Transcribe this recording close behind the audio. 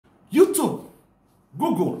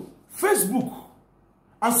Google, Facebook,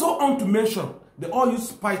 and so on to mention, they all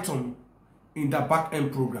use Python in their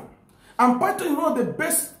back-end program. And Python is one of the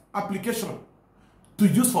best applications to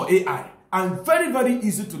use for AI and very, very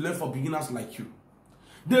easy to learn for beginners like you.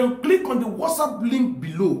 Then click on the WhatsApp link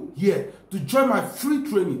below here to join my free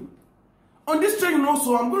training. On this training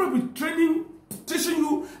also, I'm going to be teaching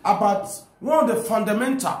you about one of the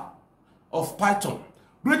fundamentals of Python,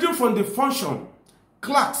 ranging from the function,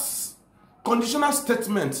 class, conditional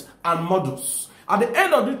statements, and models. At the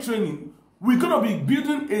end of the training, we're going to be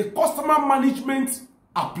building a customer management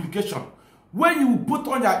application where you put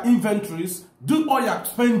on your inventories, do all your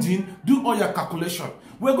spending, do all your calculation.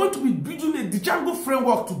 We're going to be building the Django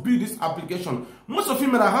framework to build this application. Most of you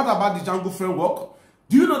may have heard about the Django framework.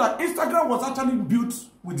 Do you know that Instagram was actually built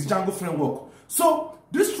with the Django framework? So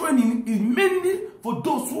this training is mainly for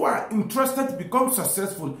those who are interested to become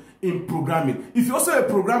successful in programming. If you're also a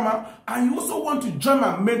programmer and you also want to join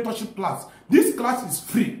my mentorship class, this class is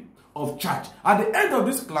free of charge. At the end of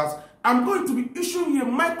this class, I'm going to be issuing you a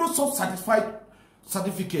Microsoft certified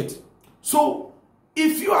certificate. So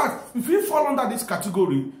if you fall under this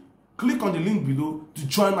category, click on the link below to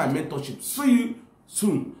join my mentorship. See you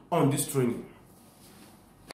soon on this training.